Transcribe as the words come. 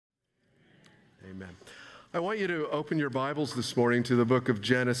Amen. I want you to open your Bibles this morning to the book of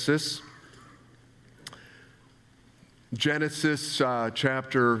Genesis. Genesis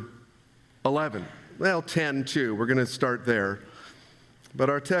chapter 11. Well, 10 too. We're going to start there. But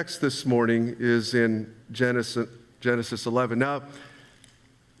our text this morning is in Genesis 11. Now,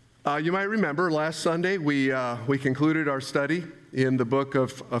 you might remember last Sunday we concluded our study in the book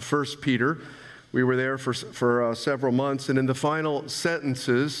of 1 Peter. We were there for several months, and in the final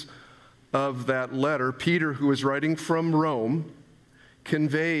sentences of that letter, Peter, who is writing from Rome,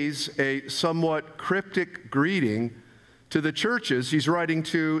 conveys a somewhat cryptic greeting to the churches he's writing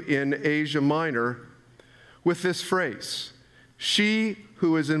to in Asia Minor with this phrase, "She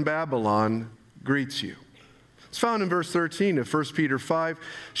who is in Babylon greets you." It's found in verse 13 of 1 Peter 5.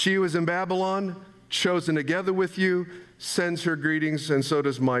 "She who is in Babylon, chosen together with you, sends her greetings, and so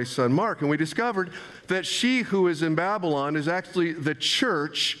does my son Mark." And we discovered that she who is in Babylon is actually the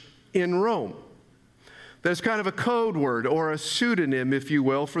church in Rome. That's kind of a code word or a pseudonym, if you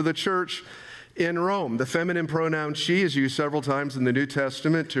will, for the church in Rome. The feminine pronoun she is used several times in the New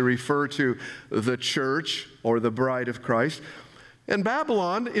Testament to refer to the church or the bride of Christ. And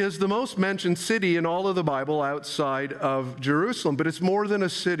Babylon is the most mentioned city in all of the Bible outside of Jerusalem. But it's more than a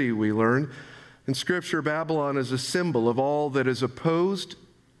city, we learn. In Scripture, Babylon is a symbol of all that is opposed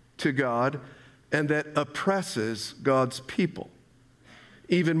to God and that oppresses God's people.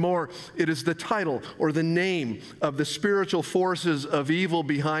 Even more, it is the title or the name of the spiritual forces of evil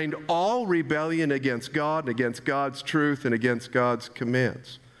behind all rebellion against God and against God's truth and against God's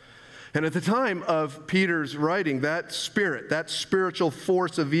commands. And at the time of Peter's writing, that spirit, that spiritual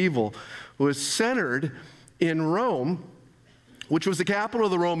force of evil was centered in Rome, which was the capital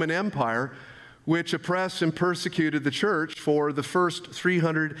of the Roman Empire, which oppressed and persecuted the church for the first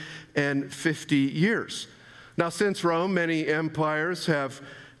 350 years. Now, since Rome, many empires have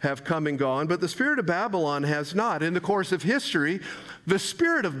come and gone, but the spirit of Babylon has not. In the course of history, the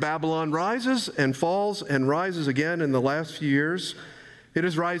spirit of Babylon rises and falls and rises again in the last few years. It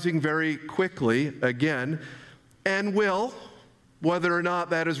is rising very quickly again and will, whether or not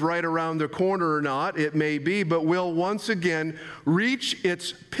that is right around the corner or not, it may be, but will once again reach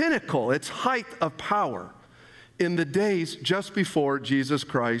its pinnacle, its height of power in the days just before Jesus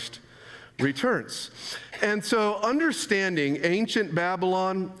Christ returns. And so understanding ancient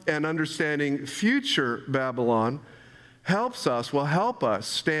Babylon and understanding future Babylon will help us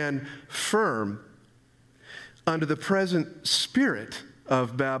stand firm under the present spirit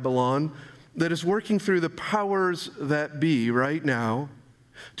of Babylon that is working through the powers that be right now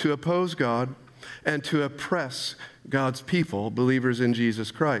to oppose God and to oppress God's people, believers in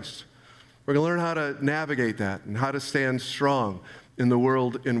Jesus Christ. We're going to learn how to navigate that and how to stand strong in the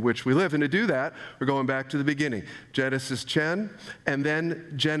world in which we live. And to do that, we're going back to the beginning. Genesis 10 and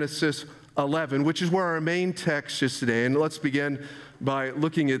then Genesis 11, which is where our main text is today. And let's begin by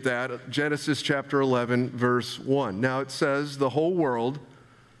looking at that. Genesis chapter 11, verse 1. Now it says, "The whole world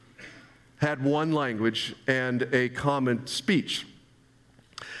had one language and a common speech.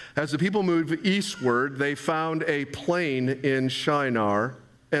 As the people moved eastward, they found a plain in Shinar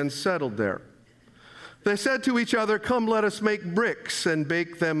and settled there. They said to each other, 'Come, let us make bricks and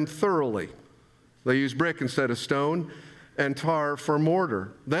bake them thoroughly.' They used brick instead of stone and tar for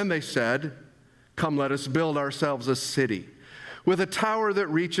mortar. Then they said, 'Come, let us build ourselves a city with a tower that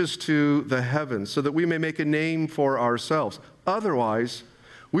reaches to the heavens, so that we may make a name for ourselves. Otherwise,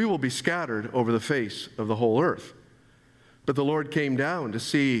 we will be scattered over the face of the whole earth.' But the Lord came down to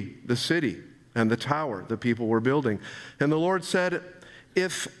see the city and the tower the people were building. And the Lord said,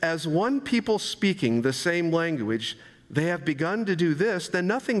 'If as one people speaking the same language, they have begun to do this, then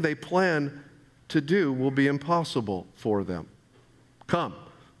nothing they plan to do will be impossible for them. Come,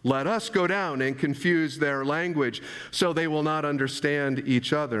 let us go down and confuse their language, so they will not understand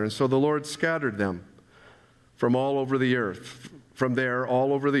each other.' And so the Lord scattered them from all over the earth,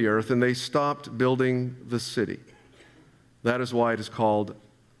 and they stopped building the city. That is why it is called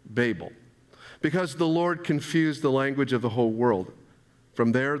Babel, because the Lord confused the language of the whole world.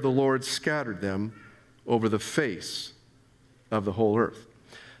 From there, the Lord scattered them over the face of the whole earth."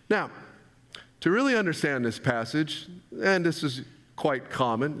 Now, to really understand this passage, and this is quite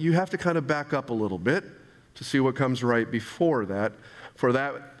common, you have to kind of back up a little bit to see what comes right before that. For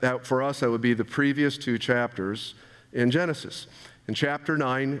us, that would be the previous two chapters in Genesis. In chapter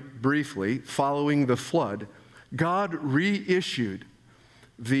 9, briefly, following the flood, God reissued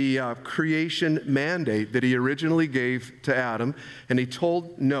the creation mandate that he originally gave to Adam, and he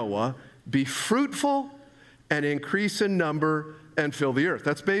told Noah, "Be fruitful and increase in number and fill the earth.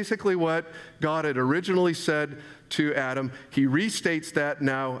 That's basically what God had originally said to Adam. He restates that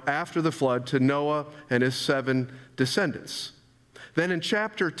now after the flood to Noah and his 7 descendants. Then in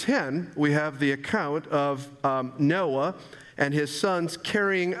chapter 10, we have the account of Noah and his sons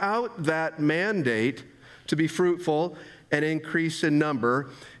carrying out that mandate to be fruitful and increase in number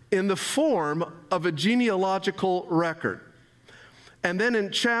in the form of a genealogical record. And then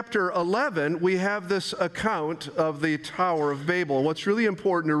in chapter 11, we have this account of the Tower of Babel. And what's really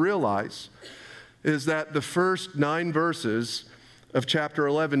important to realize is that the first 9 verses of chapter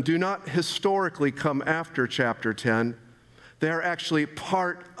 11 do not historically come after chapter 10. They are actually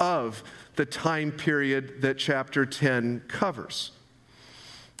part of the time period that chapter 10 covers.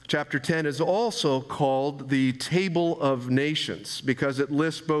 Chapter 10 is also called the Table of Nations because it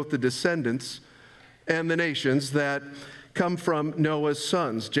lists both the descendants and the nations that come from Noah's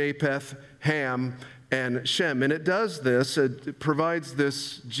sons, Japheth, Ham, and Shem. And it does this, it provides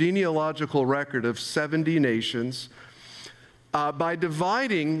this genealogical record of 70 nations by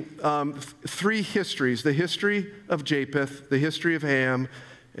dividing 3 histories, the history of Japheth, the history of Ham,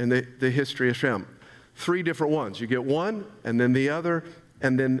 and the history of Shem. 3 different ones. You get one, and then the other,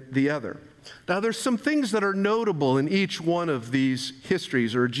 and then the other. Now, there's some things that are notable in each one of these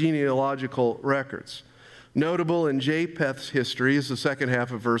histories or genealogical records. Notable in Japheth's history is the second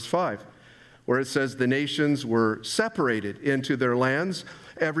half of verse 5, where it says the nations were separated into their lands,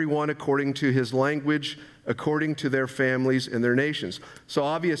 everyone according to his language, according to their families and their nations. So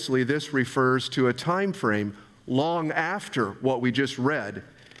obviously this refers to a time frame long after what we just read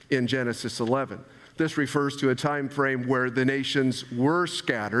in Genesis 11. This refers to a time frame where the nations were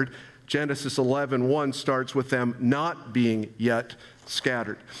scattered. Genesis 11:1 starts with them not being yet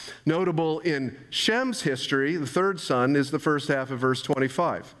scattered. Notable in Shem's history, the third son, is the first half of verse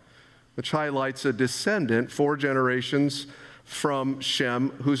 25, which highlights a descendant 4 generations from Shem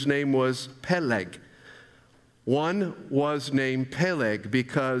whose name was Peleg. One was named Peleg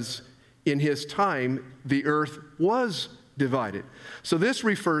because in his time the earth was divided. So this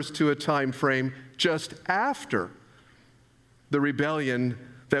refers to a time frame just after the rebellion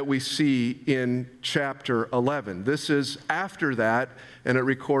that we see in chapter 11. This is after that, and it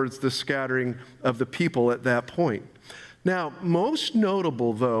records the scattering of the people at that point. Now, most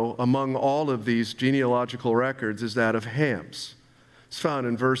notable, though, among all of these genealogical records is that of Ham's. It's found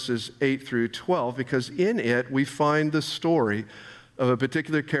in verses 8 through 12, because in it we find the story of a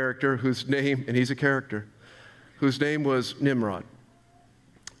particular character whose name, and he's a character, whose name was Nimrod.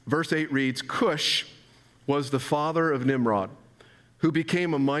 Verse 8 reads, Cush was the father of Nimrod, who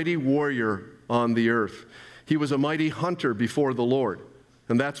became a mighty warrior on the earth. He was a mighty hunter before the Lord.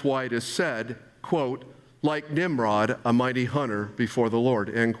 And that's why it is said, quote, like Nimrod, a mighty hunter before the Lord,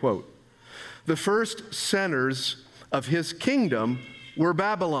 end quote. The first centers of his kingdom were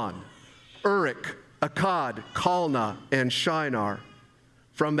Babylon, Uruk, Akkad, Calneh, and Shinar.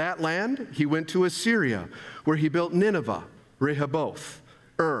 From that land, he went to Assyria, where he built Nineveh, Rehoboth,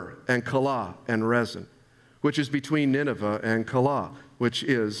 and Calah, and Rezin, which is between Nineveh and Calah, which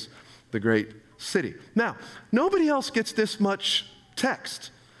is the great city. Now, nobody else gets this much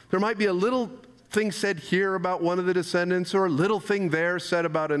text. There might be a little thing said here about one of the descendants, or a little thing there said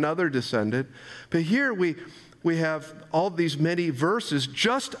about another descendant. But here we have all these many verses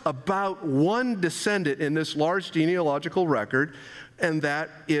just about one descendant in this large genealogical record, and that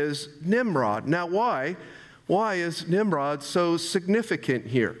is Nimrod. Now, why? Why is Nimrod so significant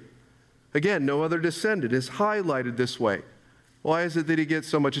here? Again, no other descendant is highlighted this way. Why is it that he gets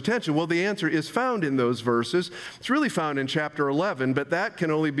so much attention? Well, the answer is found in those verses. It's really found in chapter 11, but that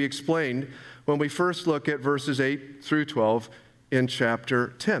can only be explained when we first look at verses 8 through 12 in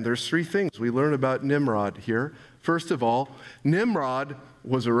chapter 10. There's 3 things we learn about Nimrod here. First of all, Nimrod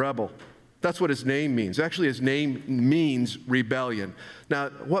was a rebel. That's what his name means. Actually, his name means rebellion. Now,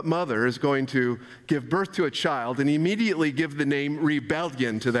 what mother is going to give birth to a child and immediately give the name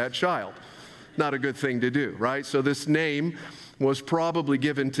rebellion to that child? Not a good thing to do, right? So this name was probably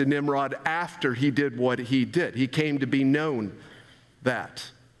given to Nimrod after he did what he did. He came to be known that.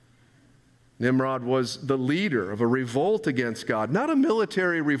 Nimrod was the leader of a revolt against God. Not a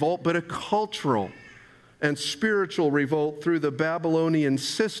military revolt, but a cultural and spiritual revolt through the Babylonian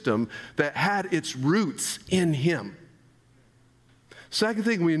system that had its roots in him. Second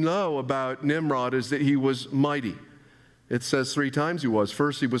thing we know about Nimrod is that he was mighty. It says 3 times he was.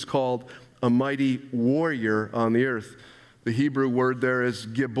 First, he was called a mighty warrior on the earth. The Hebrew word there is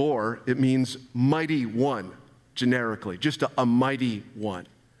gibor. It means mighty one, generically, just a mighty one,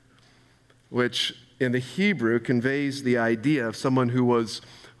 which in the Hebrew conveys the idea of someone who was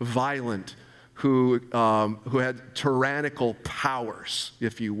violent, who had tyrannical powers,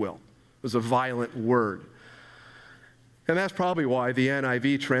 if you will. It was a violent word. And that's probably why the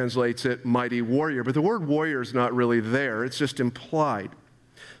NIV translates it mighty warrior. But the word warrior is not really there. It's just implied.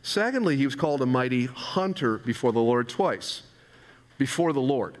 Secondly, he was called a mighty hunter before the Lord twice. Before the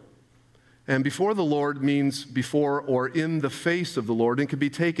Lord. And before the Lord means before or in the face of the Lord, and can be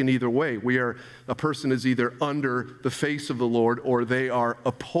taken either way. A person is either under the face of the Lord or they are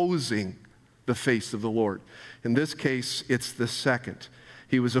opposing the face of the Lord. In this case, it's the second.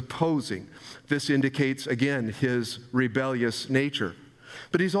 He was opposing. This indicates, again, his rebellious nature.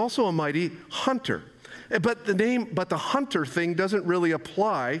 But he's also a mighty hunter. But the hunter thing doesn't really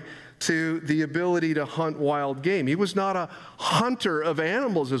apply to the ability to hunt wild game. He was not a hunter of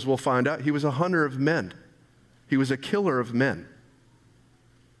animals, as we'll find out. He was a hunter of men. He was a killer of men.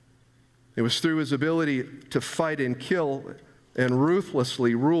 It was through his ability to fight and kill and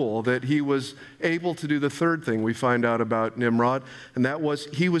ruthlessly rule that he was able to do the third thing we find out about Nimrod, and that was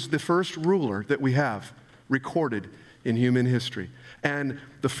he was the first ruler that we have recorded in human history, and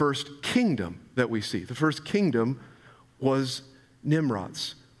the first kingdom that we see. The first kingdom was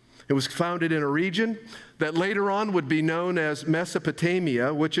Nimrod's. It was founded in a region that later on would be known as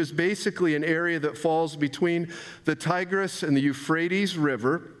Mesopotamia, which is basically an area that falls between the Tigris and the Euphrates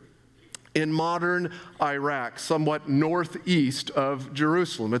River in modern Iraq, somewhat northeast of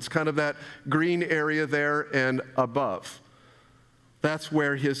Jerusalem. It's kind of that green area there and above. That's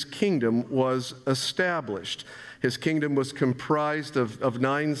where his kingdom was established. His kingdom was comprised of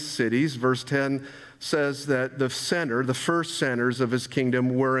 9 cities. Verse 10 says that the first centers of his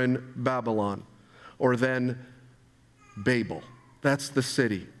kingdom were in Babylon, or then Babel. That's the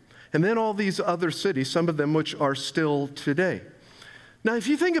city. And then all these other cities, some of them which are still today. Now, if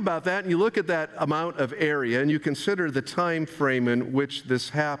you think about that and you look at that amount of area and you consider the time frame in which this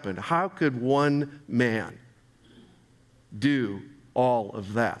happened, how could one man do all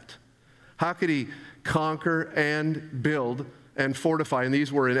of that? How could he conquer and build and fortify? And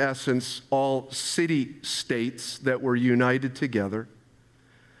these were, in essence, all city-states that were united together.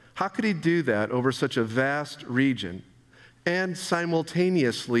 How could he do that over such a vast region and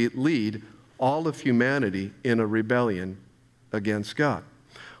simultaneously lead all of humanity in a rebellion against God?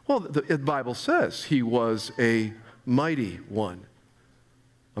 Well, the Bible says he was a mighty one,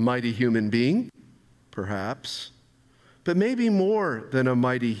 a mighty human being, perhaps, but maybe more than a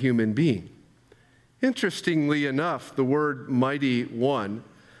mighty human being. Interestingly enough, the word mighty one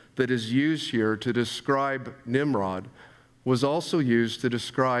that is used here to describe Nimrod was also used to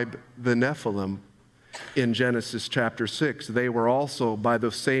describe the Nephilim in Genesis chapter 6. They were also, by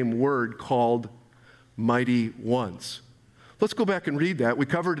the same word, called mighty ones. Let's go back and read that. We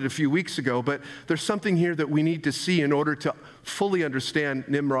covered it a few weeks ago, but there's something here that we need to see in order to fully understand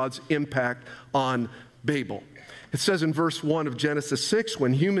Nimrod's impact on Babel. It says in verse 1 of Genesis 6,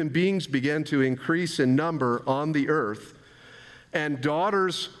 when human beings began to increase in number on the earth, and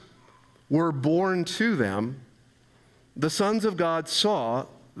daughters were born to them, the sons of God saw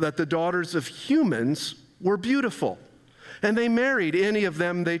that the daughters of humans were beautiful, and they married any of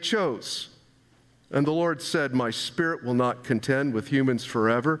them they chose. And the Lord said, my spirit will not contend with humans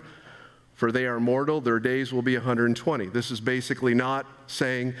forever, for they are mortal, their days will be 120. This is basically not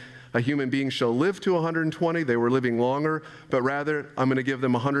saying a human being shall live to 120. They were living longer, but rather I'm going to give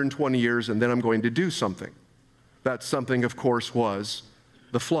them 120 years and then I'm going to do something. That something, of course, was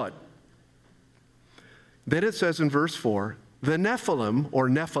the flood. Then it says in verse 4, the Nephilim, or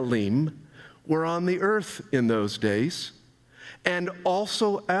Nephilim, were on the earth in those days, and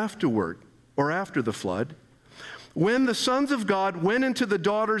also afterward, or after the flood, when the sons of God went into the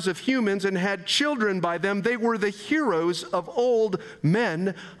daughters of humans and had children by them, they were the heroes of old,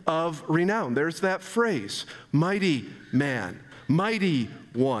 men of renown. There's that phrase, mighty man, mighty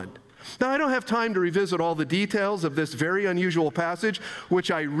one. Now, I don't have time to revisit all the details of this very unusual passage, which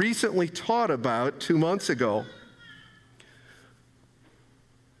I recently taught about 2 months ago.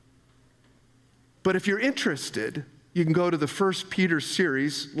 But if you're interested, you can go to the 1 Peter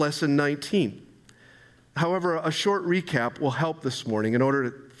series, lesson 19. However, a short recap will help this morning in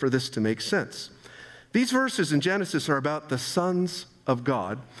order for this to make sense. These verses in Genesis are about the sons of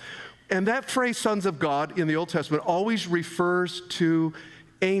God. And that phrase, sons of God, in the Old Testament always refers to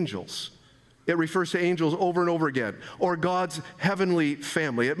angels. It refers to angels over and over again, or God's heavenly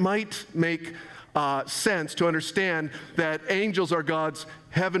family. It might make sense to understand that angels are God's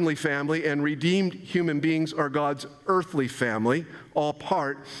heavenly family and redeemed human beings are God's earthly family, all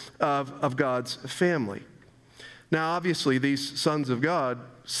part of God's family. Now, obviously, these sons of God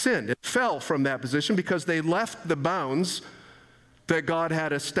sinned and fell from that position because they left the bounds that God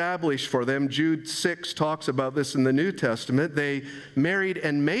had established for them. Jude 6 talks about this in the New Testament. They married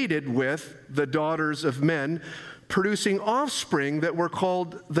and mated with the daughters of men, producing offspring that were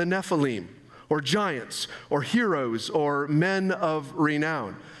called the Nephilim, or giants, or heroes, or men of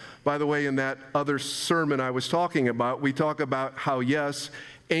renown. By the way, in that other sermon I was talking about, we talk about how, yes,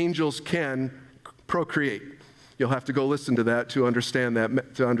 angels can procreate. You'll have to go listen to that to understand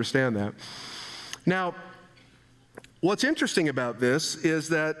that. Now, what's interesting about this is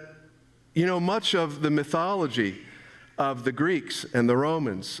that, much of the mythology of the Greeks and the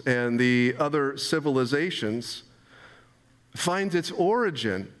Romans and the other civilizations finds its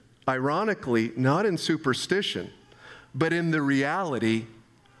origin, ironically, not in superstition, but in the reality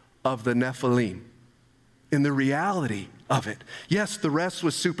of the Nephilim. In the reality of it. Yes, the rest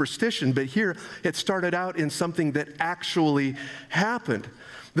was superstition, but here it started out in something that actually happened.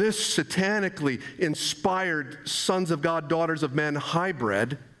 This satanically inspired sons of God, daughters of men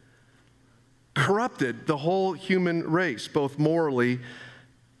hybrid corrupted the whole human race, both morally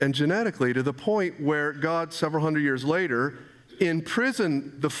and genetically, to the point where God, several hundred years later,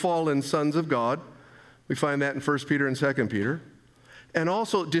 imprisoned the fallen sons of God. We find that in 1 Peter and 2 Peter. And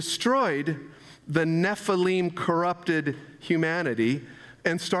also destroyed the Nephilim corrupted humanity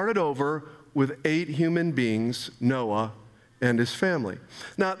and started over with 8 human beings, Noah and his family.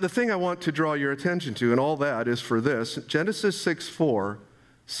 Now, the thing I want to draw your attention to, and all that is for this, Genesis 6:4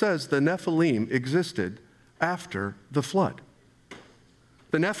 says the Nephilim existed after the flood.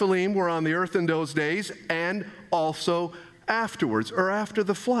 The Nephilim were on the earth in those days and also afterwards, or after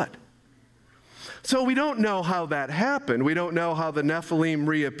the flood. So we don't know how that happened. We don't know how the Nephilim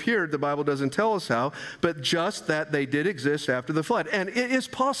reappeared. The Bible doesn't tell us how, but just that they did exist after the flood. And it is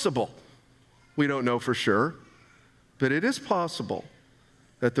possible. We don't know for sure, but it is possible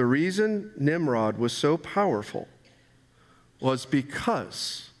that the reason Nimrod was so powerful was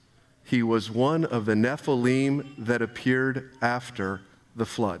because he was one of the Nephilim that appeared after the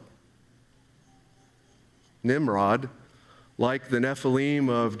flood. Nimrod, like the Nephilim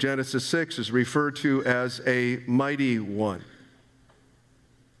of Genesis 6, is referred to as a mighty one.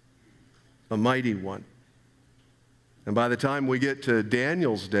 A mighty one. And by the time we get to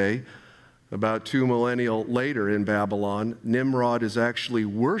Daniel's day, about 2 millennia later in Babylon, Nimrod is actually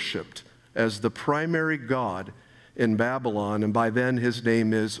worshipped as the primary god in Babylon, and by then his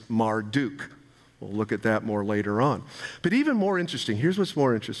name is Marduk. We'll look at that more later on. But even more interesting, here's what's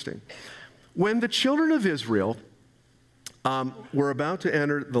more interesting. When the children of Israel were about to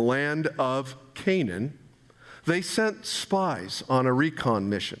enter the land of Canaan, they sent spies on a recon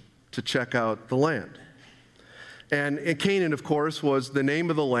mission to check out the land. And Canaan, of course, was the name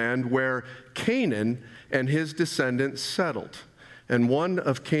of the land where Canaan and his descendants settled. And one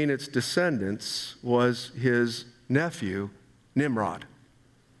of Canaan's descendants was his nephew, Nimrod.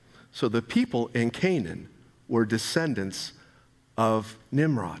 So the people in Canaan were descendants of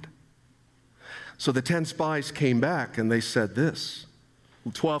Nimrod. So the 10 spies came back and they said this.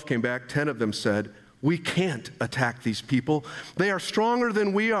 12 came back, 10 of them said, "We can't attack these people. They are stronger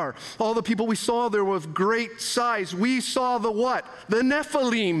than we are. All the people we saw there were of great size. We saw the what? The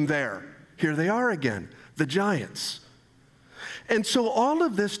Nephilim there." Here they are again, the giants. And so all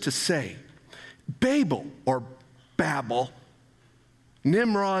of this to say, Babel, or Babel,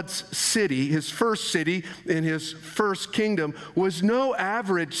 Nimrod's city, his first city in his first kingdom, was no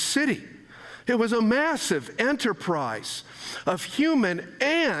average city. It was a massive enterprise of human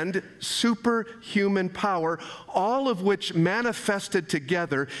and superhuman power, all of which manifested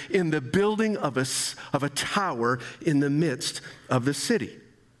together in the building of a tower in the midst of the city.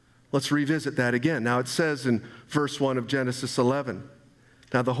 Let's revisit that again. Now it says in verse 1 of Genesis 11,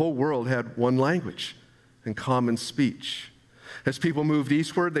 "Now the whole world had one language and common speech. As people moved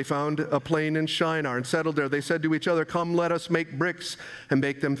eastward, they found a plain in Shinar and settled there. They said to each other, 'Come, let us make bricks and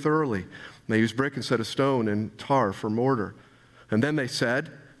bake them thoroughly.' And they used brick instead of stone and tar for mortar. And then they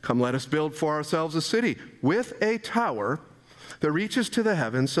said, 'Come, let us build for ourselves a city with a tower that reaches to the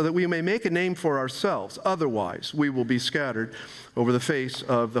heavens so that we may make a name for ourselves. Otherwise, we will be scattered over the face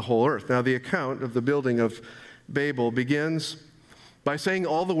of the whole earth.'" Now, the account of the building of Babel begins by saying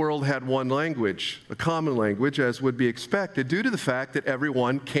all the world had one language, a common language, as would be expected, due to the fact that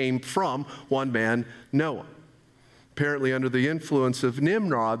everyone came from one man, Noah. Apparently, under the influence of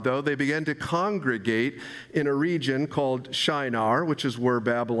Nimrod, though, they began to congregate in a region called Shinar, which is where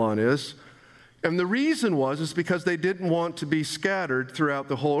Babylon is. And the reason is because they didn't want to be scattered throughout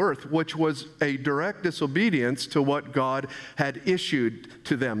the whole earth, which was a direct disobedience to what God had issued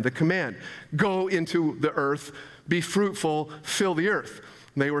to them, the command: go into the earth, be fruitful, fill the earth.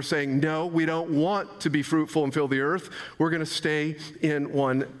 They were saying, no, we don't want to be fruitful and fill the earth. We're going to stay in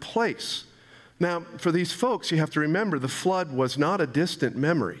one place. Now, for these folks, you have to remember the flood was not a distant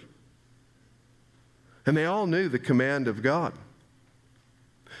memory. And they all knew the command of God.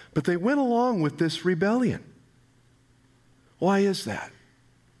 But they went along with this rebellion. Why is that?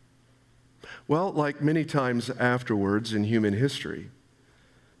 Well, like many times afterwards in human history,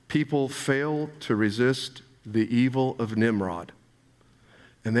 people fail to resist the evil of Nimrod,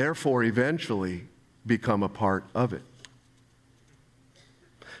 and therefore eventually become a part of it.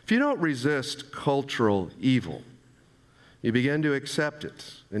 If you don't resist cultural evil, you begin to accept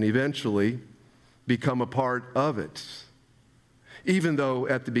it and eventually become a part of it, even though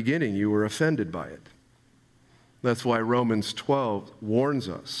at the beginning you were offended by it. That's why Romans 12 warns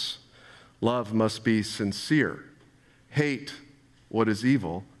us, love must be sincere. Hate what is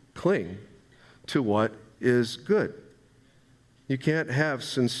evil, cling to what is good. You can't have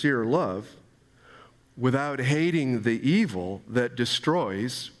sincere love without hating the evil that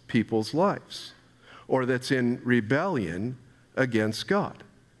destroys people's lives or that's in rebellion against God.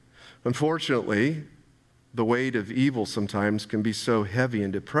 Unfortunately, the weight of evil sometimes can be so heavy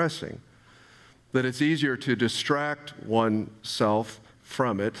and depressing that it's easier to distract oneself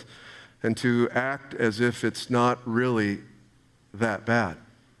from it and to act as if it's not really that bad.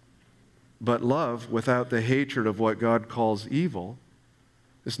 But love without the hatred of what God calls evil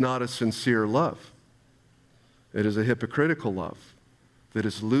is not a sincere love. It is a hypocritical love that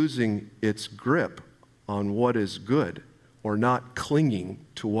is losing its grip on what is good or not clinging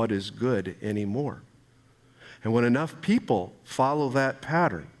to what is good anymore. And when enough people follow that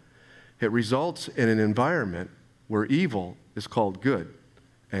pattern, it results in an environment where evil is called good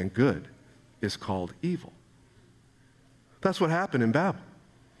and good is called evil. That's what happened in Babel.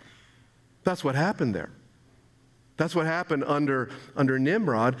 That's what happened there. That's what happened under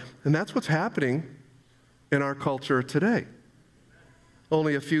Nimrod, and that's what's happening in our culture today.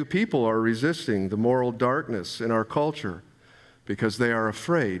 Only a few people are resisting the moral darkness in our culture because they are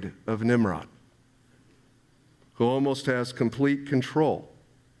afraid of Nimrod, who almost has complete control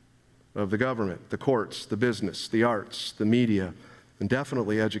of the government, the courts, the business, the arts, the media, and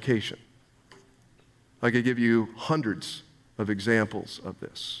definitely education. I could give you hundreds of examples of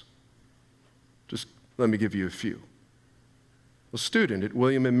this. Just let me give you a few. A student at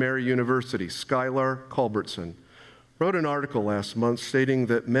William and Mary University, Skylar Culbertson, wrote an article last month stating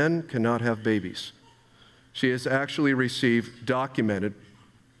that men cannot have babies. She has actually received documented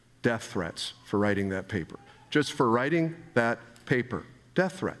death threats for writing that paper. Just for writing that paper,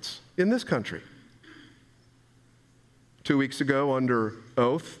 death threats in this country. 2 weeks ago, under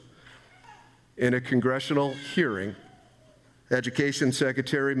oath, in a congressional hearing, Education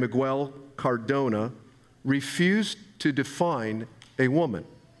Secretary Miguel Cardona refused to define a woman.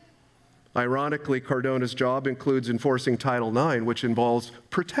 Ironically, Cardona's job includes enforcing Title IX, which involves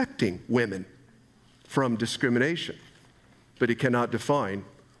protecting women from discrimination. But he cannot define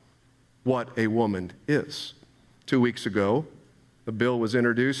what a woman is. 2 weeks ago, a bill was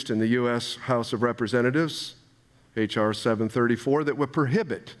introduced in the U.S. House of Representatives, H.R. 734, that would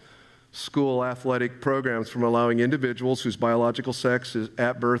prohibit school athletic programs from allowing individuals whose biological sex is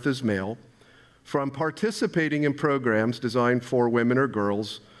at birth is male from participating in programs designed for women or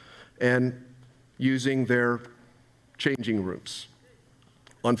girls and using their changing rooms.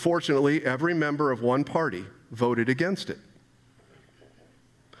 Unfortunately, every member of one party voted against it.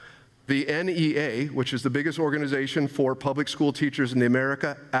 The NEA, which is the biggest organization for public school teachers in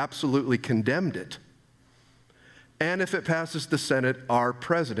America, absolutely condemned it. And if it passes the Senate, our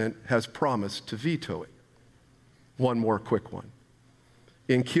president has promised to veto it. One more quick one.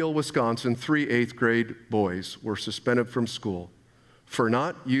 In Kiel, Wisconsin, 3 8th grade boys were suspended from school for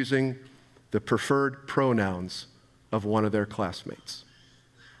not using the preferred pronouns of one of their classmates.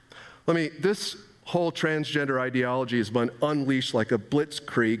 This whole transgender ideology has been unleashed like a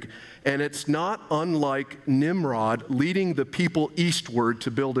blitzkrieg, and it's not unlike Nimrod leading the people eastward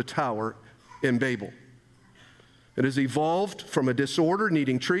to build a tower in Babel. It has evolved from a disorder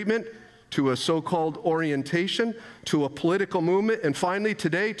needing treatment to a so-called orientation, to a political movement, and finally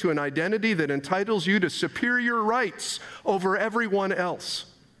today to an identity that entitles you to superior rights over everyone else.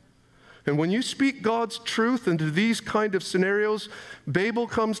 And when you speak God's truth into these kind of scenarios, Babel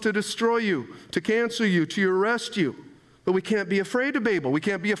comes to destroy you, to cancel you, to arrest you. But we can't be afraid of Babel. We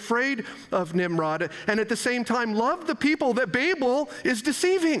can't be afraid of Nimrod, and at the same time love the people that Babel is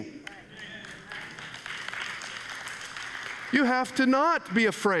deceiving. You have to not be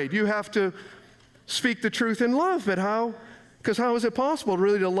afraid. You have to speak the truth in love. But how? Because how is it possible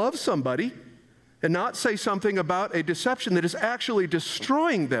really to love somebody and not say something about a deception that is actually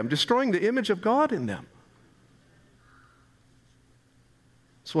destroying them, destroying the image of God in them.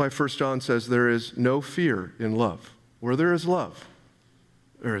 That's why 1 John says there is no fear in love. Where there is love,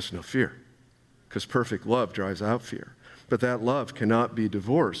 there is no fear, because perfect love drives out fear. But that love cannot be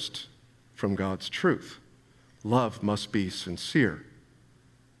divorced from God's truth. Love must be sincere.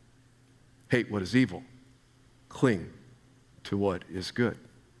 Hate what is evil. Cling to what is good.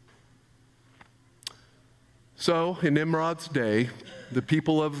 So, in Nimrod's day, the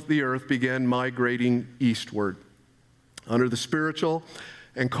people of the earth began migrating eastward. Under the spiritual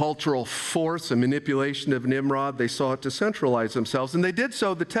and cultural force and manipulation of Nimrod, they sought to centralize themselves. And they did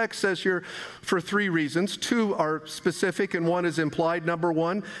so, the text says here, for 3 reasons. 2 are specific and 1 is implied. Number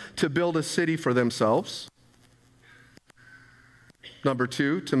 1, to build a city for themselves. Number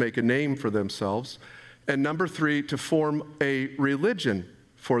 2, to make a name for themselves. And number 3, to form a religion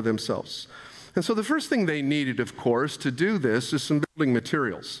for themselves. And so the first thing they needed, of course, to do this is some building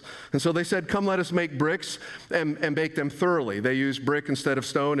materials. And so they said, come let us make bricks and bake them thoroughly. They used brick instead of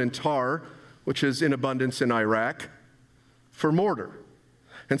stone and tar, which is in abundance in Iraq, for mortar.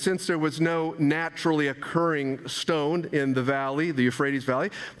 And since there was no naturally occurring stone in the valley, the Euphrates Valley,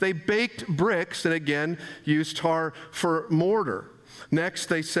 they baked bricks and again used tar for mortar. Next,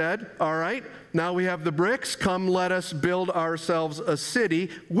 they said, all right, now we have the bricks. Come, let us build ourselves a city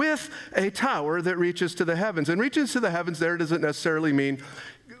with a tower that reaches to the heavens. And reaches to the heavens there doesn't necessarily mean,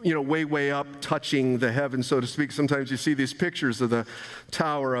 way up, touching the heavens, so to speak. Sometimes you see these pictures of the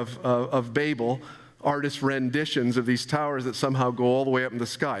Tower of Babel, artist renditions of these towers that somehow go all the way up in the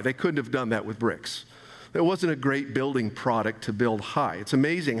sky. They couldn't have done that with bricks. It wasn't a great building product to build high. It's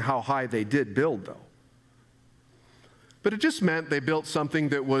amazing how high they did build, though. But it just meant they built something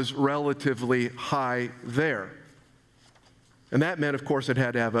that was relatively high there. And that meant, of course, it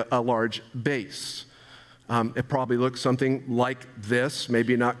had to have a large base. It probably looked something like this,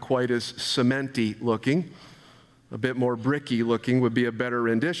 maybe not quite as cementy looking. A bit more bricky looking would be a better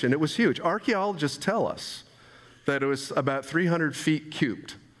rendition. It was huge. Archaeologists tell us that it was about 300 feet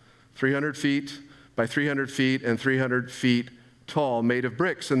cubed. 300 feet by 300 feet and 300 feet tall, made of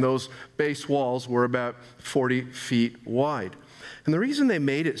bricks, and those base walls were about 40 feet wide. And the reason they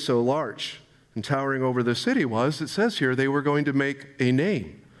made it so large and towering over the city was, it says here, they were going to make a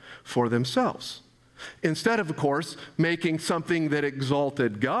name for themselves. Instead of course, making something that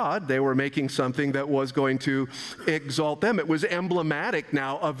exalted God, they were making something that was going to exalt them. It was emblematic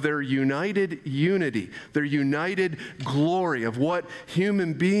now of their united unity, their united glory of what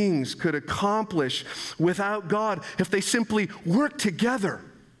human beings could accomplish without God if they simply worked together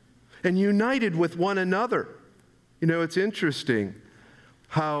and united with one another. It's interesting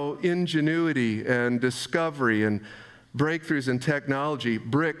how ingenuity and discovery and breakthroughs in technology,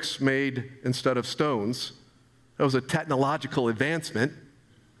 bricks made instead of stones, that was a technological advancement,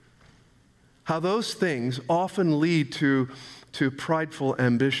 how those things often lead to prideful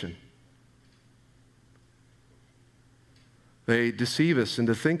ambition. They deceive us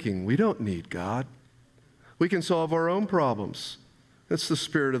into thinking we don't need God. We can solve our own problems. That's the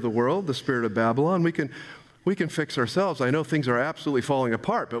spirit of the world, the spirit of Babylon. We can fix ourselves. I know things are absolutely falling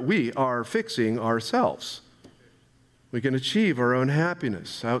apart, but we are fixing ourselves. We can achieve our own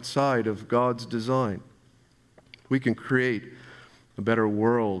happiness outside of God's design. We can create a better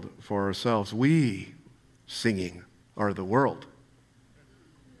world for ourselves. We, singing, are the world.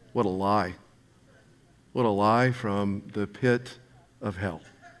 What a lie. What a lie from the pit of hell.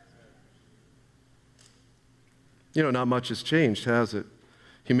 Not much has changed, has it?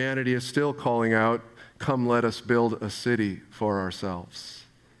 Humanity is still calling out, come let us build a city for ourselves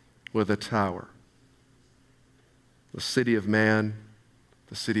with a tower. The city of man,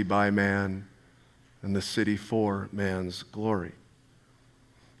 the city by man, and the city for man's glory.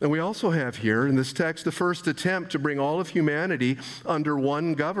 And we also have here in this text the first attempt to bring all of humanity under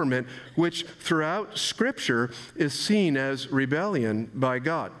one government, which throughout Scripture is seen as rebellion by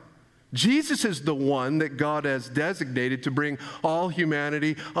God. Jesus is the one that God has designated to bring all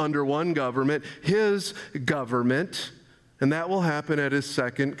humanity under one government, his government, and that will happen at his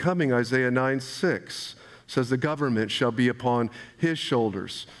second coming. Isaiah 9:6 says the government shall be upon his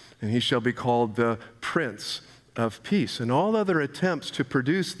shoulders, and he shall be called the Prince of Peace. And all other attempts to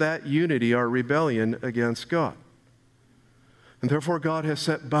produce that unity are rebellion against God. And therefore God has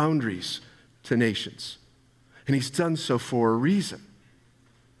set boundaries to nations, and he's done so for a reason.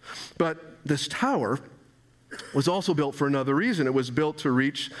 But this tower was also built for another reason. It was built to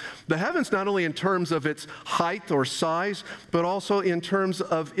reach the heavens, not only in terms of its height or size, but also in terms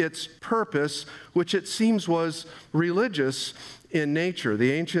of its purpose, which it seems was religious in nature.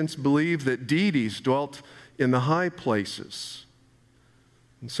 The ancients believed that deities dwelt in the high places.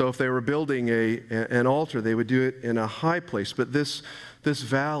 And so if they were building an altar, they would do it in a high place. But this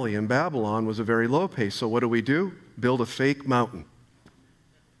valley in Babylon was a very low place. So what do? Build a fake mountain.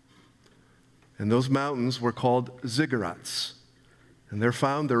 And those mountains were called ziggurats. And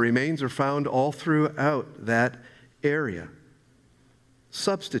their remains are found all throughout that area.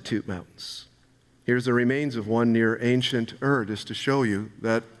 Substitute mountains. Here's the remains of one near ancient Ur, just to show you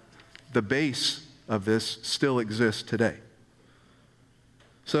that the base of this still exists today.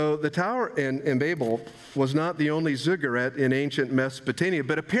 So the Tower in Babel was not the only ziggurat in ancient Mesopotamia,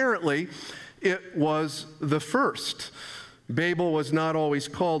 but apparently it was the first. Babel was not always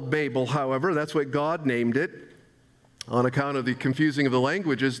called Babel, however. That's what God named it. On account of the confusing of the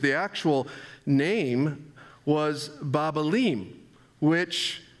languages, the actual name was Babelim,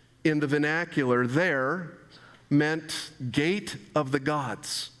 which in the vernacular there meant gate of the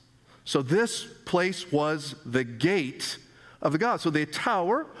gods. So this place was the gate of the gods. So the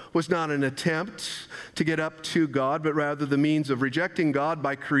tower was not an attempt to get up to God, but rather the means of rejecting God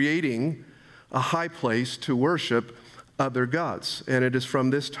by creating a high place to worship other gods. And it is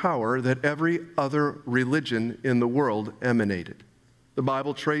from this tower that every other religion in the world emanated. The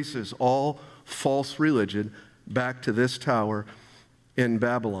Bible traces all false religion back to this tower in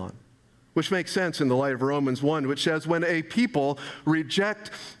Babylon, which makes sense in the light of Romans 1, which says, when a people reject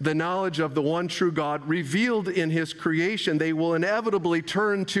the knowledge of the one true God revealed in his creation, they will inevitably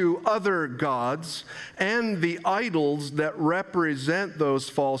turn to other gods and the idols that represent those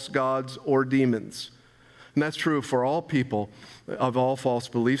false gods or demons. And that's true for all people of all false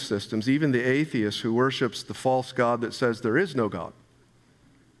belief systems, even the atheist who worships the false God that says there is no God.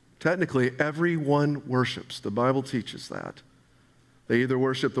 Technically, everyone worships. The Bible teaches that. They either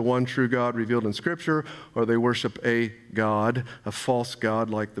worship the one true God revealed in Scripture, or they worship a god, a false god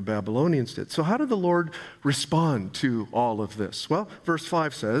like the Babylonians did. So how did the Lord respond to all of this? Well, verse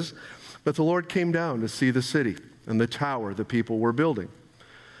 5 says, "But the Lord came down to see the city and the tower the people were building.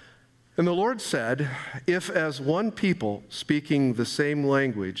 And the Lord said, if as one people speaking the same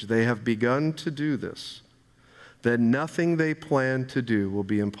language they have begun to do this, then nothing they plan to do will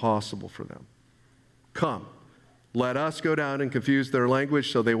be impossible for them. Come, let us go down and confuse their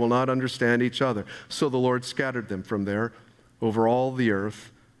language so they will not understand each other." So the Lord scattered them from there over all the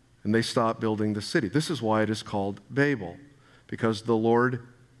earth, and they stopped building the city. This is why it is called Babel, because the Lord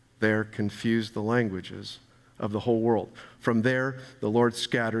there confused the languages of the whole world. From there, the Lord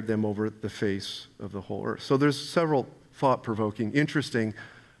scattered them over the face of the whole earth. So there's several thought-provoking, interesting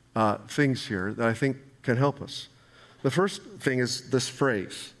things here that I think can help us. The first thing is this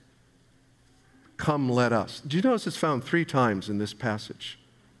phrase, "Come, let us." Do you notice it's found 3 times in this passage?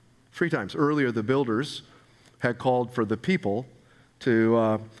 3 times. Earlier, the builders had called for the people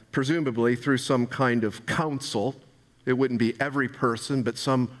to, presumably through some kind of council, it wouldn't be every person, but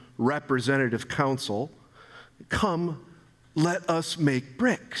some representative council, "Come, let us make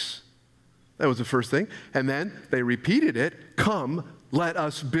bricks." That was the first thing. And then they repeated it, "Come, let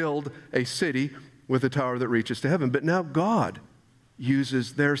us build a city with a tower that reaches to heaven." But now God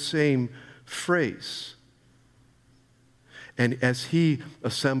uses their same phrase. And as he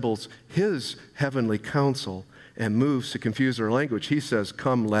assembles his heavenly council and moves to confuse their language, he says,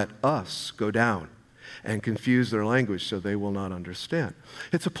 "Come, let us go down and confuse their language so they will not understand."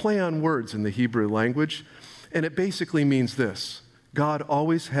 It's a play on words in the Hebrew language, and it basically means this: God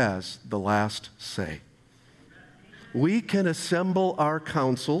always has the last say. We can assemble our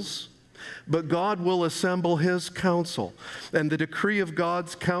councils, but God will assemble his counsel, and the decree of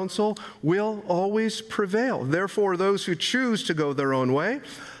God's counsel will always prevail. Therefore, those who choose to go their own way,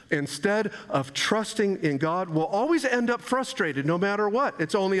 instead of trusting in God, will always end up frustrated no matter what.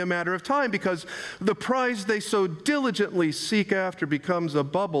 It's only a matter of time, because the prize they so diligently seek after becomes a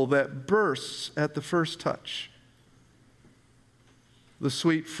bubble that bursts at the first touch. The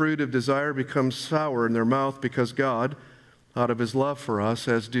sweet fruit of desire becomes sour in their mouth, because God, out of his love for us,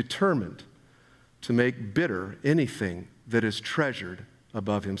 has determined to make bitter anything that is treasured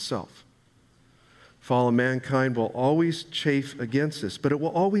above himself. Fallen mankind will always chafe against this, but it will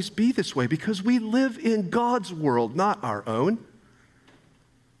always be this way because we live in God's world, not our own.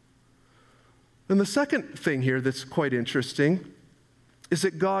 And the second thing here that's quite interesting is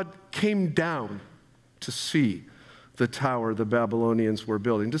that God came down to see the tower the Babylonians were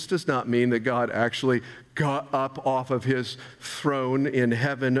building. This does not mean that God actually got up off of his throne in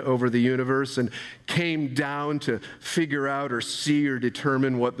heaven over the universe and came down to figure out or see or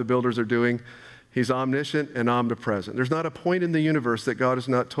determine what the builders are doing. He's omniscient and omnipresent. There's not a point in the universe that God is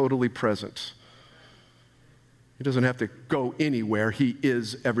not totally present. He doesn't have to go anywhere. He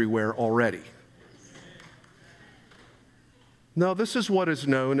is everywhere already. Now, this is what is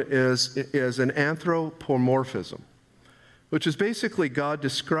known as an anthropomorphism, which is basically God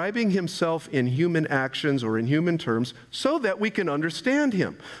describing himself in human actions or in human terms so that we can understand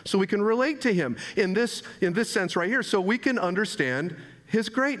him, so we can relate to him in this sense right here, so we can understand his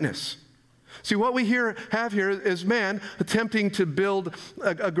greatness. See, what we have here is man attempting to build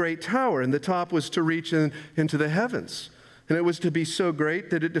a great tower, and the top was to reach into the heavens. And it was to be so great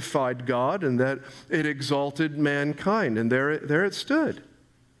that it defied God and that it exalted mankind. And there it stood,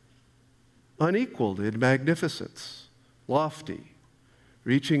 unequaled in magnificence, lofty,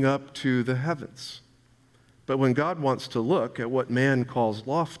 reaching up to the heavens. But when God wants to look at what man calls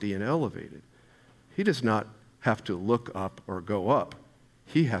lofty and elevated, he does not have to look up or go up.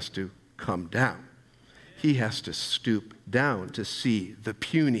 He has to come down. He has to stoop down to see the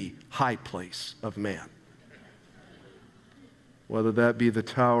puny high place of man. Whether that be the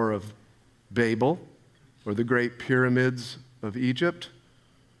Tower of Babel or the great pyramids of Egypt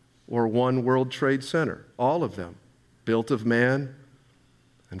or One World Trade Center, all of them built of man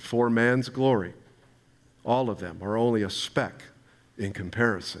and for man's glory. All of them are only a speck in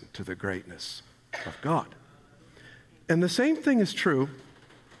comparison to the greatness of God. And the same thing is true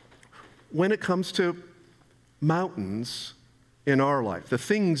when it comes to mountains in our life, the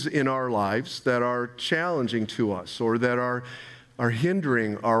things in our lives that are challenging to us or that are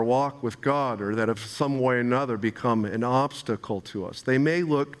hindering our walk with God or that have some way or another become an obstacle to us. They may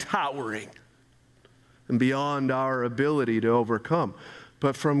look towering and beyond our ability to overcome.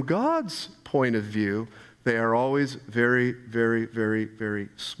 But from God's point of view, they are always very, very, very, very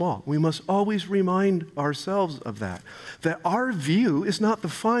small. We must always remind ourselves of that our view is not the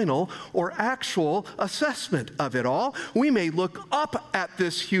final or actual assessment of it all. We may look up at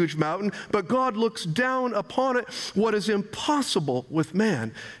this huge mountain, but God looks down upon it. What is impossible with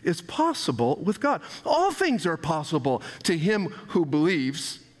man is possible with God. All things are possible to him who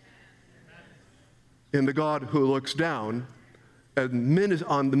believes in the God who looks down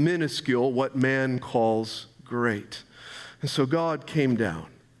on the minuscule, what man calls great. And so God came down,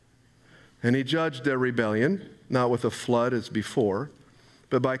 and he judged their rebellion, not with a flood as before,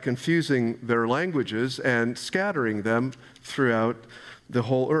 but by confusing their languages and scattering them throughout the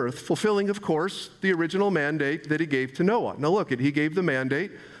whole earth, fulfilling, of course, the original mandate that he gave to Noah. Now look, he gave the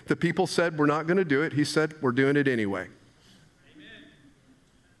mandate. The people said, we're not going to do it. He said, we're doing it anyway. Amen.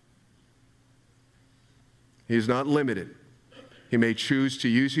 He's not limited. He may choose to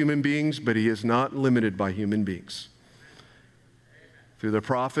use human beings, but he is not limited by human beings. Through the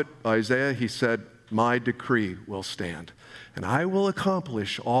prophet Isaiah, he said, my decree will stand, and I will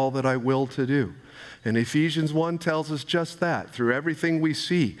accomplish all that I will to do. And Ephesians 1 tells us just that. Through everything we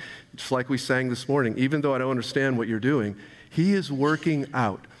see, just like we sang this morning, even though I don't understand what you're doing, he is working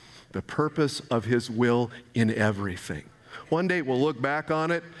out the purpose of his will in everything. One day we'll look back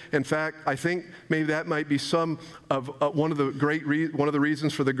on it. In fact, I think maybe that might be some of one of the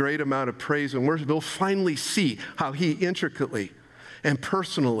reasons for the great amount of praise and worship. We'll finally see how he intricately and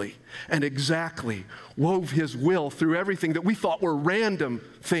personally and exactly wove his will through everything that we thought were random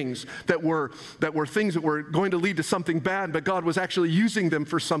things, that were things that were going to lead to something bad, but God was actually using them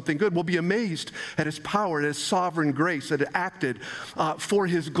for something good. We'll be amazed at his power, at his sovereign grace that it acted for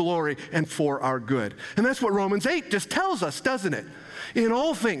his glory and for our good. And that's what Romans 8 just tells us, doesn't it? In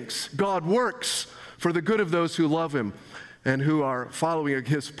all things, God works for the good of those who love him and who are following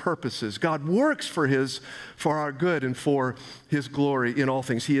his purposes. God works for our good and for his glory in all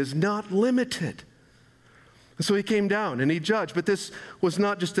things. He is not limited. And so he came down and he judged. But this was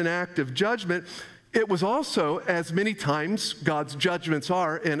not just an act of judgment. It was also, as many times God's judgments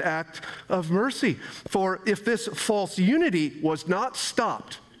are, an act of mercy. For if this false unity was not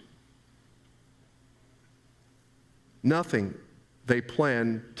stopped, nothing they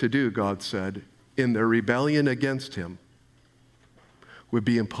planned to do, God said, in their rebellion against him would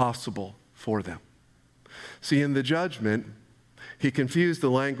be impossible for them. See, in the judgment, he confused the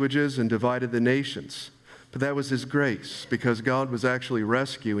languages and divided the nations. But that was his grace, because God was actually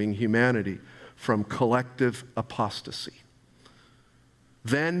rescuing humanity from collective apostasy.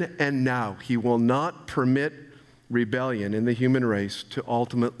 Then and now, he will not permit rebellion in the human race to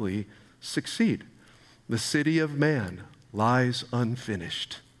ultimately succeed. The city of man lies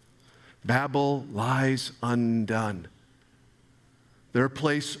unfinished. Babel lies undone. Their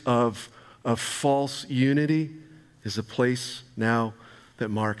place of false unity is a place now that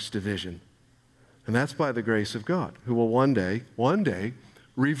marks division. And that's by the grace of God, who will one day,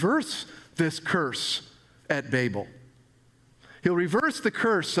 reverse this curse at Babel. He'll reverse the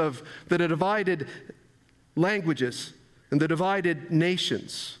curse of the divided languages and the divided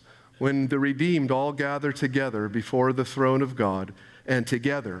nations when the redeemed all gather together before the throne of God and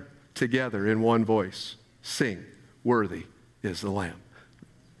together in one voice, sing, "Worthy is the Lamb."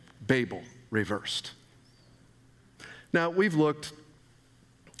 Babel reversed. Now, we've looked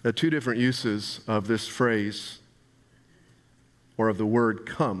at two different uses of this phrase or of the word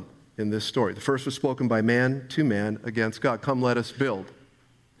come in this story. The first was spoken by man to man against God. Come, let us build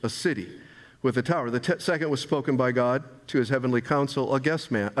a city with a tower. The second was spoken by God to his heavenly council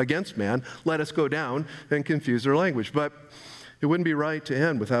against man. Let us go down and confuse their language. But it wouldn't be right to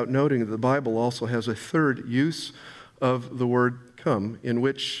end without noting that the Bible also has a third use of the word come, in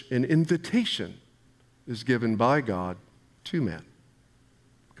which an invitation is given by God to man.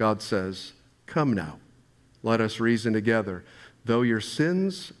 God says, "Come now, let us reason together. Though your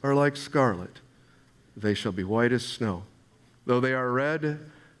sins are like scarlet, they shall be white as snow. Though they are red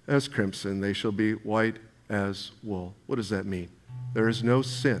as crimson, they shall be white as wool." What does that mean? There is no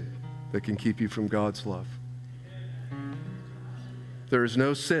sin that can keep you from God's love. There is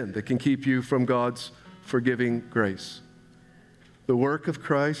no sin that can keep you from God's forgiving grace. The work of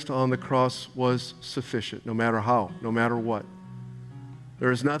Christ on the cross was sufficient, no matter how, no matter what.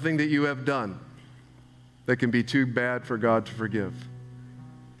 There is nothing that you have done that can be too bad for God to forgive.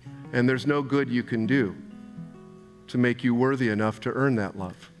 And there's no good you can do to make you worthy enough to earn that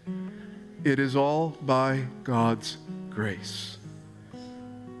love. It is all by God's grace.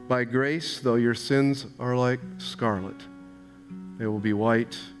 By grace, though your sins are like scarlet, they will be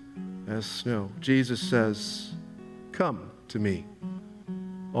white as snow. Jesus says, "Come to me,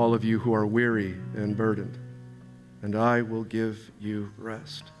 all of you who are weary and burdened, and I will give you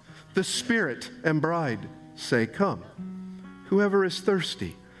rest." The Spirit and bride say, "Come." Whoever is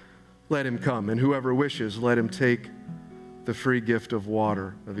thirsty, let him come, and whoever wishes, let him take the free gift of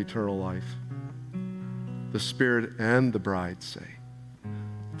water of eternal life. The Spirit and the bride say.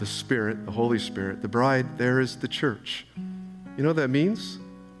 The Spirit, the Holy Spirit, the bride, there is the church. You know what that means?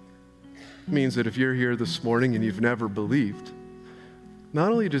 It means that if you're here this morning and you've never believed,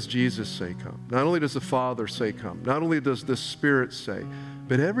 not only does Jesus say come, not only does the Father say come, not only does the Spirit say,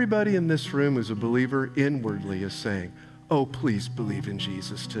 but everybody in this room who's a believer inwardly is saying, "Oh, please believe in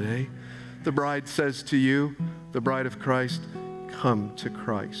Jesus today." The bride says to you, the bride of Christ, "Come to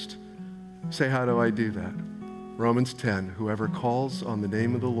Christ." Say, "How do I do that?" Romans 10, "Whoever calls on the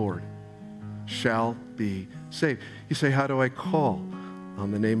name of the Lord shall be saved." You say, "How do I call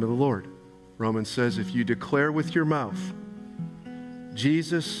on the name of the Lord?" Romans says, if you declare with your mouth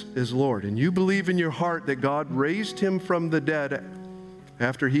Jesus is Lord, and you believe in your heart that God raised him from the dead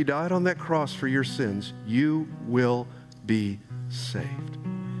after he died on that cross for your sins, you will be saved.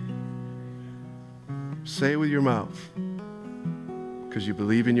 Say it with your mouth, because you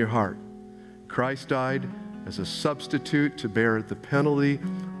believe in your heart. Christ died as a substitute to bear the penalty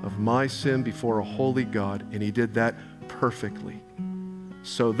of my sin before a holy God, and he did that perfectly,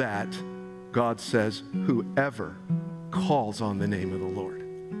 so that God says, whoever calls on the name of the Lord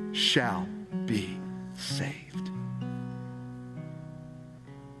shall be saved.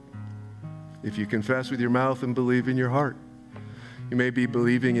 If you confess with your mouth and believe in your heart, you may be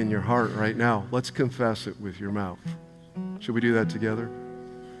believing in your heart right now. Let's confess it with your mouth. Should we do that together?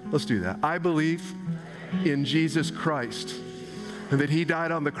 Let's do that. I believe in Jesus Christ, and that he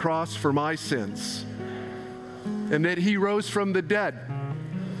died on the cross for my sins, and that he rose from the dead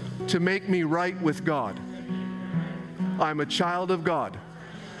to make me right with God. I'm a child of God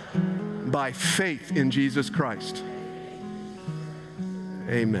by faith in Jesus Christ.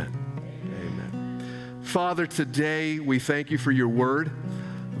 Amen. Amen. Father, today we thank you for your word.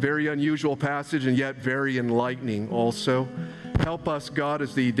 Very unusual passage, and yet very enlightening also. Help us, God,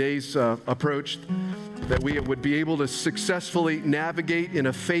 as the days approach, that we would be able to successfully navigate in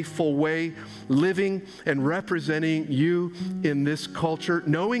a faithful way, living and representing you in this culture,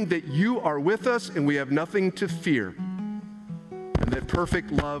 knowing that you are with us and we have nothing to fear, and that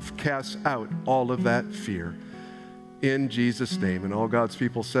perfect love casts out all of that fear. In Jesus' name. And all God's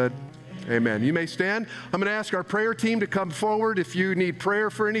people said, amen. You may stand. I'm going to ask our prayer team to come forward. If you need prayer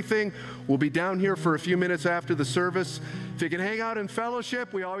for anything, we'll be down here for a few minutes after the service. If you can hang out in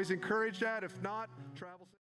fellowship, we always encourage that. If not, travel.